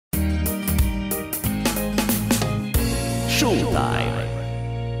Showtime.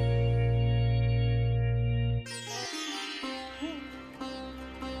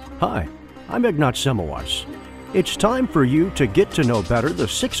 Hi, I'm Semmelweis. It's time for you to get to know better the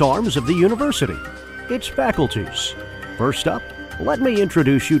 6 arms of the university, its faculties. First up, let me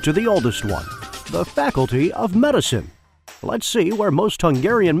introduce you to the oldest one, the Faculty of Medicine. Let's see where most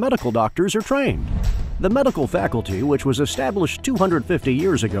Hungarian medical doctors are trained. The medical faculty, which was established 250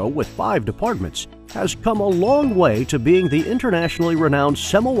 years ago with 5 departments, has come a long way to being the internationally renowned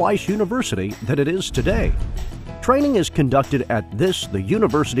Semmelweis University that it is today. Training is conducted at the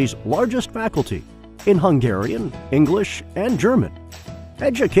university's largest faculty, in Hungarian, English, and German.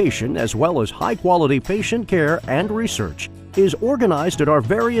 Education, as well as high-quality patient care and research, is organized at our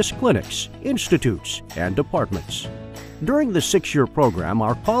various clinics, institutes, and departments. During the 6-year program,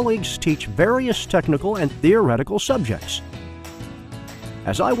 our colleagues teach various technical and theoretical subjects,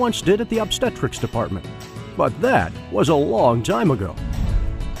 as I once did at the obstetrics department, but that was a long time ago.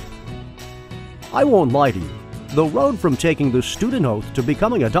 I won't lie to you, the road from taking the student oath to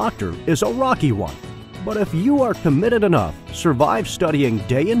becoming a doctor is a rocky one. But if you are committed enough, survive studying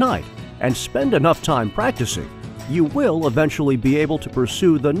day and night, and spend enough time practicing, you will eventually be able to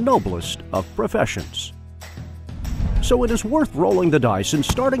pursue the noblest of professions. So it is worth rolling the dice and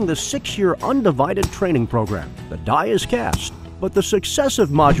starting the 6-year undivided training program. The die is cast, but the successive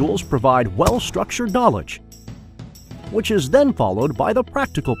modules provide well-structured knowledge, which is then followed by the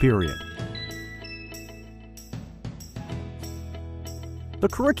practical period. The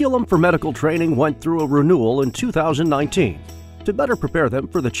curriculum for medical training went through a renewal in 2019. To better prepare them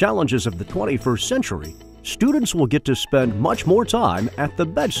for the challenges of the 21st century, students will get to spend much more time at the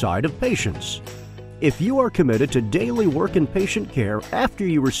bedside of patients. If you are committed to daily work in patient care after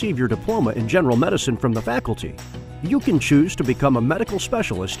you receive your diploma in general medicine from the faculty, you can choose to become a medical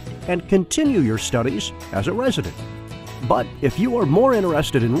specialist and continue your studies as a resident. But if you are more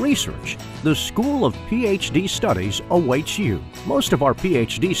interested in research, the School of PhD Studies awaits you. Most of our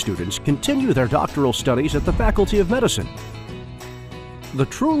PhD students continue their doctoral studies at the Faculty of Medicine. The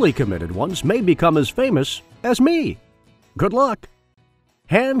truly committed ones may become as famous as me. Good luck!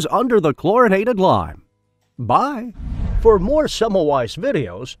 Hands under the chlorinated lime. Bye! For more Semmelweis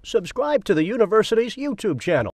videos, subscribe to the university's YouTube channel.